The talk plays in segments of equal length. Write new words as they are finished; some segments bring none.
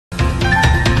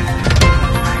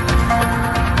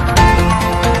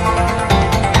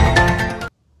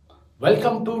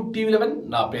Welcome to TV11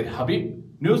 నా పేరు Habib.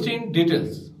 News in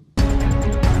details.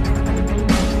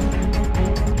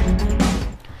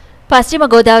 పశ్చిమ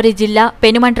గోదావరి జిల్లా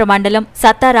పెనుమంట్ర మండలం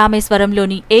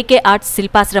సత్తారామేశ్వరంలోని AK arts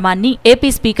శిల్పాశ్రమాన్ని AP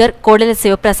speaker Kodela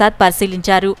Sivaprasad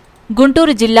పరిశీలించారు.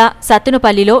 గుంటూరు జిల్లా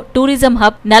సత్తునుపల్లిలో టూరిజం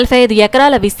హబ్ 45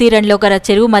 ఎకరాల విస్తీర్ణంలో గల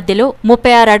చెరువు మధ్యలో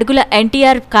 36 అడుగుల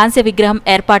NTR కాంస్య విగ్రహం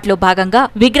ఏర్పాట్లో భాగంగా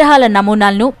విగ్రహాల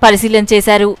నమూనాలను పరిశీలన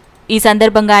చేశారు. ఈ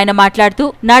సందర్భంగా ఆయన మాట్లాడుతూ,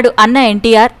 నాడు అన్న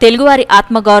NTR తెలుగువారి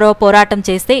ఆత్మగౌరవ పోరాటం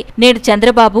చేస్తే నేడు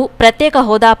చంద్రబాబు ప్రత్యేక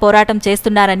హోదా పోరాటం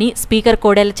చేస్తున్నారని స్పీకర్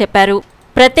కోడెల చెప్పారు.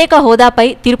 ప్రత్యేక హోదాపై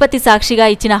తిరుపతి సాక్షిగా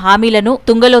ఇచ్చిన హామీలను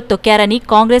తుంగలో తొక్కారని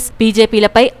కాంగ్రెస్,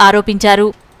 బీజేపీలపై ఆరోపించారు.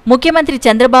 ముఖ్యమంత్రి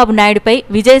చంద్రబాబు నాయుడుపై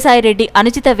విజయసాయిరెడ్డి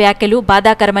అనుచిత వ్యాఖ్యలు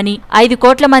బాధాకరమని, 5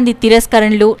 కోట్ల మంది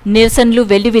తిరస్కరణలు, నిరసనలు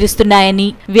వెల్లివిరుస్తున్నాయని,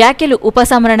 వ్యాఖ్యలు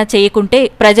ఉపసంహరణ చేయకుంటే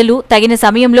ప్రజలు తగిన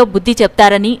సమయంలో బుద్ధి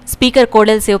చెప్తారని స్పీకర్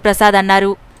కోడెల శివప్రసాద్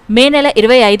అన్నారు. మే నెల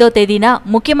 25వ తేదీన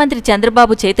ముఖ్యమంత్రి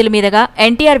చంద్రబాబు చేతుల మీదుగా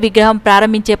NTR విగ్రహం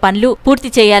ప్రారంభించే పనులు పూర్తి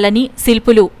చేయాలని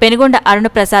శిల్పులు పెనుగొండ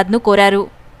అరుణప్రసాద్ను కోరారు.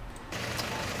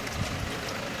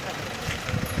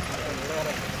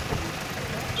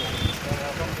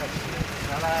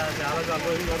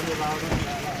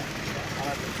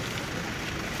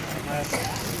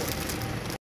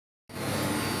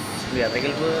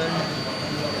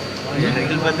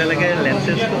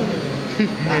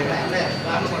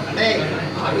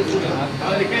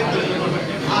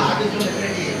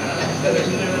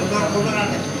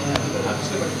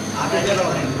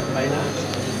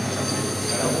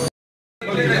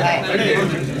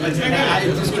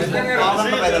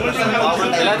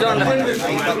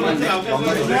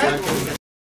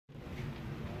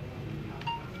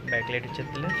 బ్యాక్లైట్ ఇచ్చేది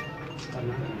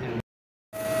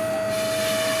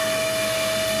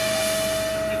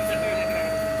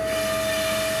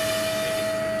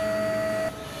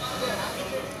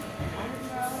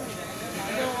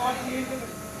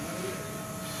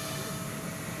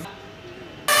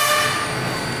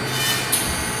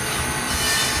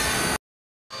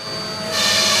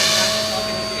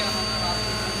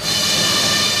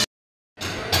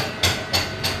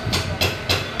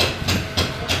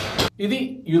ఇది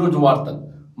ఈరోజు వార్తలు.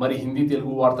 మరి హిందీ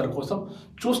తెలుగు వార్తల కోసం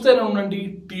చూస్తూనే ఉండండి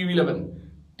TV11.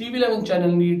 TV11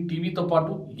 ఛానల్ని టీవీతో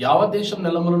పాటు యావత్ దేశం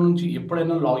నెలమల నుంచి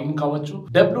ఎప్పుడైనా లాగిన్ కావచ్చు.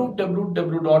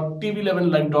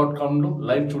 www.tv11live.com లో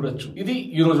లైవ్ చూడొచ్చు. ఇది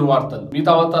ఈరోజు వార్తలు.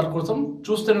 మిగతా వార్తల కోసం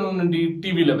చూస్తూనే ఉండండి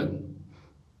TV11.